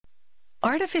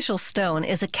Artificial stone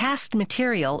is a cast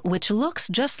material which looks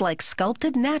just like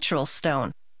sculpted natural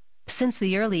stone. Since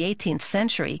the early 18th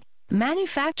century,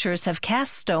 manufacturers have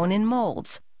cast stone in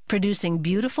molds, producing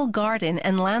beautiful garden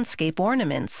and landscape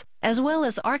ornaments, as well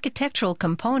as architectural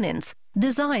components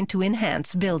designed to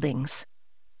enhance buildings.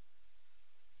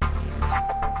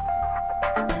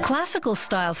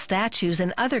 Classical-style statues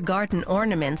and other garden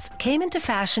ornaments came into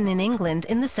fashion in England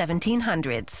in the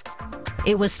 1700s.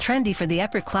 It was trendy for the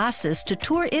upper classes to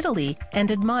tour Italy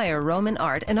and admire Roman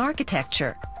art and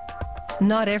architecture.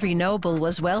 Not every noble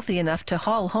was wealthy enough to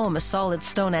haul home a solid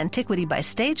stone antiquity by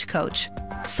stagecoach,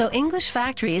 so English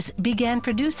factories began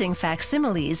producing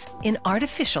facsimiles in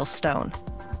artificial stone.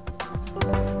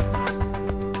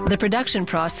 The production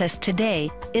process today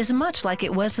is much like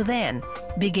it was then,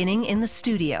 beginning in the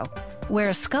studio, where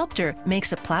a sculptor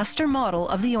makes a plaster model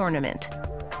of the ornament.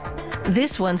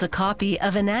 This one's a copy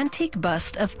of an antique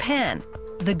bust of Pan,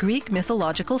 the Greek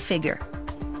mythological figure.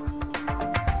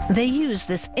 They use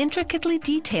this intricately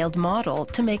detailed model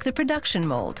to make the production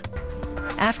mold.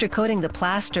 After coating the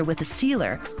plaster with a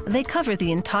sealer, they cover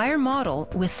the entire model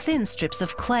with thin strips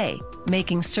of clay,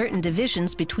 making certain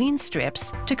divisions between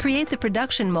strips to create the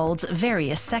production mold's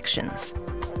various sections.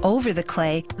 Over the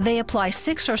clay, they apply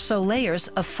 6 or so layers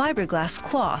of fiberglass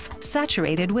cloth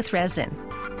saturated with resin.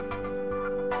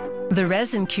 The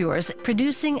resin cures,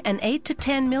 producing an 8 to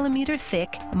 10 millimeter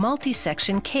thick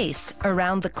multi-section case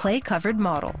around the clay-covered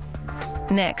model.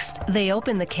 Next, they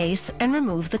open the case and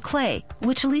remove the clay,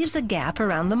 which leaves a gap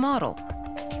around the model.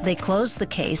 They close the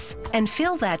case and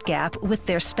fill that gap with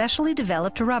their specially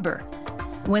developed rubber.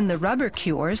 When the rubber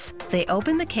cures, they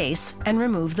open the case and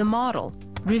remove the model,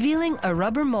 revealing a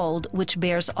rubber mold which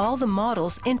bears all the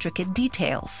model's intricate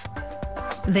details.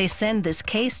 They send this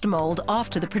cased mold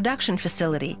off to the production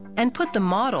facility and put the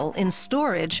model in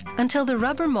storage until the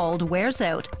rubber mold wears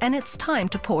out and it's time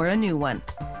to pour a new one.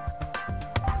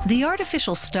 The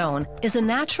artificial stone is a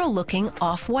natural-looking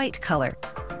off-white color.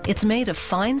 It's made of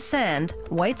fine sand,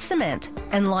 white cement,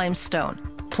 and limestone,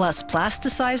 plus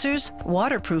plasticizers,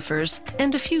 waterproofers,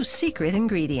 and a few secret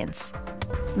ingredients.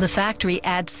 The factory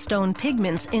adds stone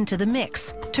pigments into the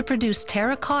mix to produce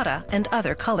terracotta and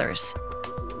other colors.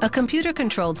 A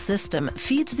computer-controlled system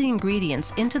feeds the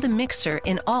ingredients into the mixer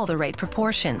in all the right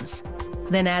proportions,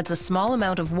 then adds a small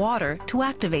amount of water to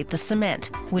activate the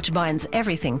cement, which binds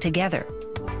everything together.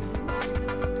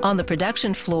 On the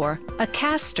production floor, a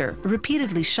caster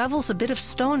repeatedly shovels a bit of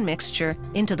stone mixture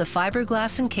into the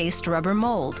fiberglass-encased rubber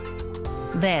mold.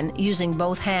 Then, using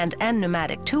both hand and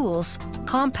pneumatic tools,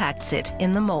 compacts it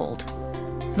in the mold.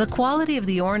 The quality of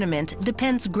the ornament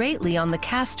depends greatly on the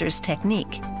caster's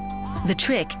technique. The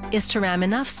trick is to ram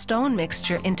enough stone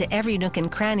mixture into every nook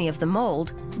and cranny of the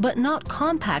mold, but not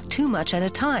compact too much at a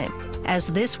time, as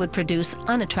this would produce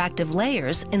unattractive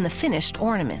layers in the finished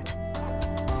ornament.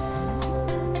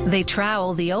 They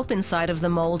trowel the open side of the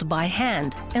mold by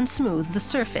hand and smooth the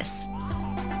surface.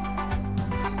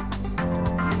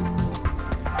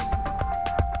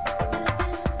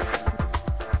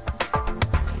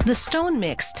 The stone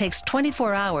mix takes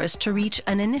 24 hours to reach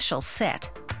an initial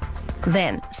set.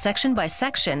 Then, section by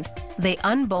section, they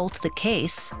unbolt the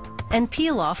case and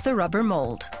peel off the rubber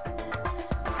mold.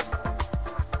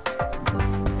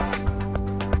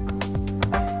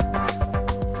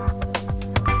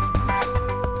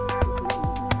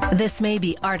 This may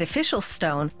be artificial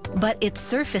stone, but its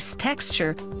surface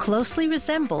texture closely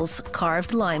resembles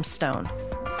carved limestone.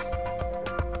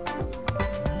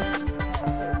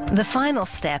 The final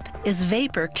step is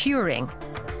vapor curing.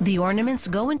 The ornaments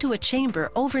go into a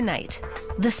chamber overnight.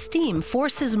 The steam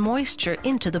forces moisture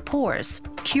into the pores,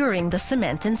 curing the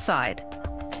cement inside.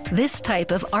 This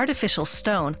type of artificial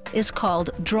stone is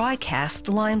called dry cast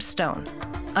limestone.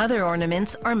 Other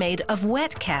ornaments are made of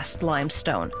wet cast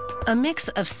limestone, a mix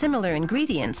of similar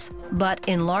ingredients, but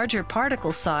in larger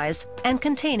particle size and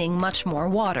containing much more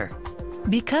water.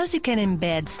 Because you can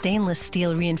embed stainless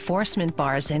steel reinforcement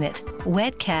bars in it,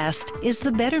 wet cast is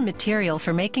the better material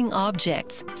for making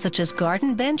objects such as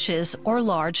garden benches or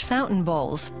large fountain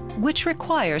bowls, which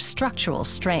require structural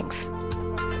strength.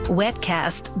 Wet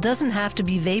cast doesn't have to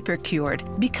be vapor cured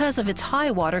because of its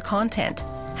high water content.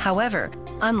 However,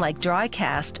 unlike dry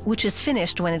cast, which is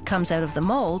finished when it comes out of the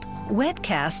mold, wet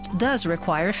cast does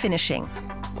require finishing.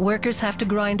 Workers have to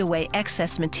grind away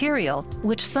excess material,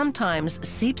 which sometimes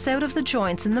seeps out of the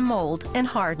joints in the mold and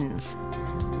hardens.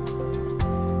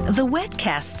 The wet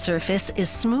cast surface is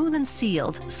smooth and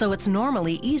sealed, so it's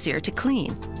normally easier to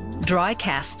clean. Dry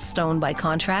cast stone, by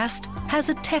contrast, has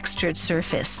a textured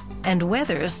surface and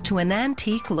weathers to an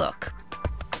antique look.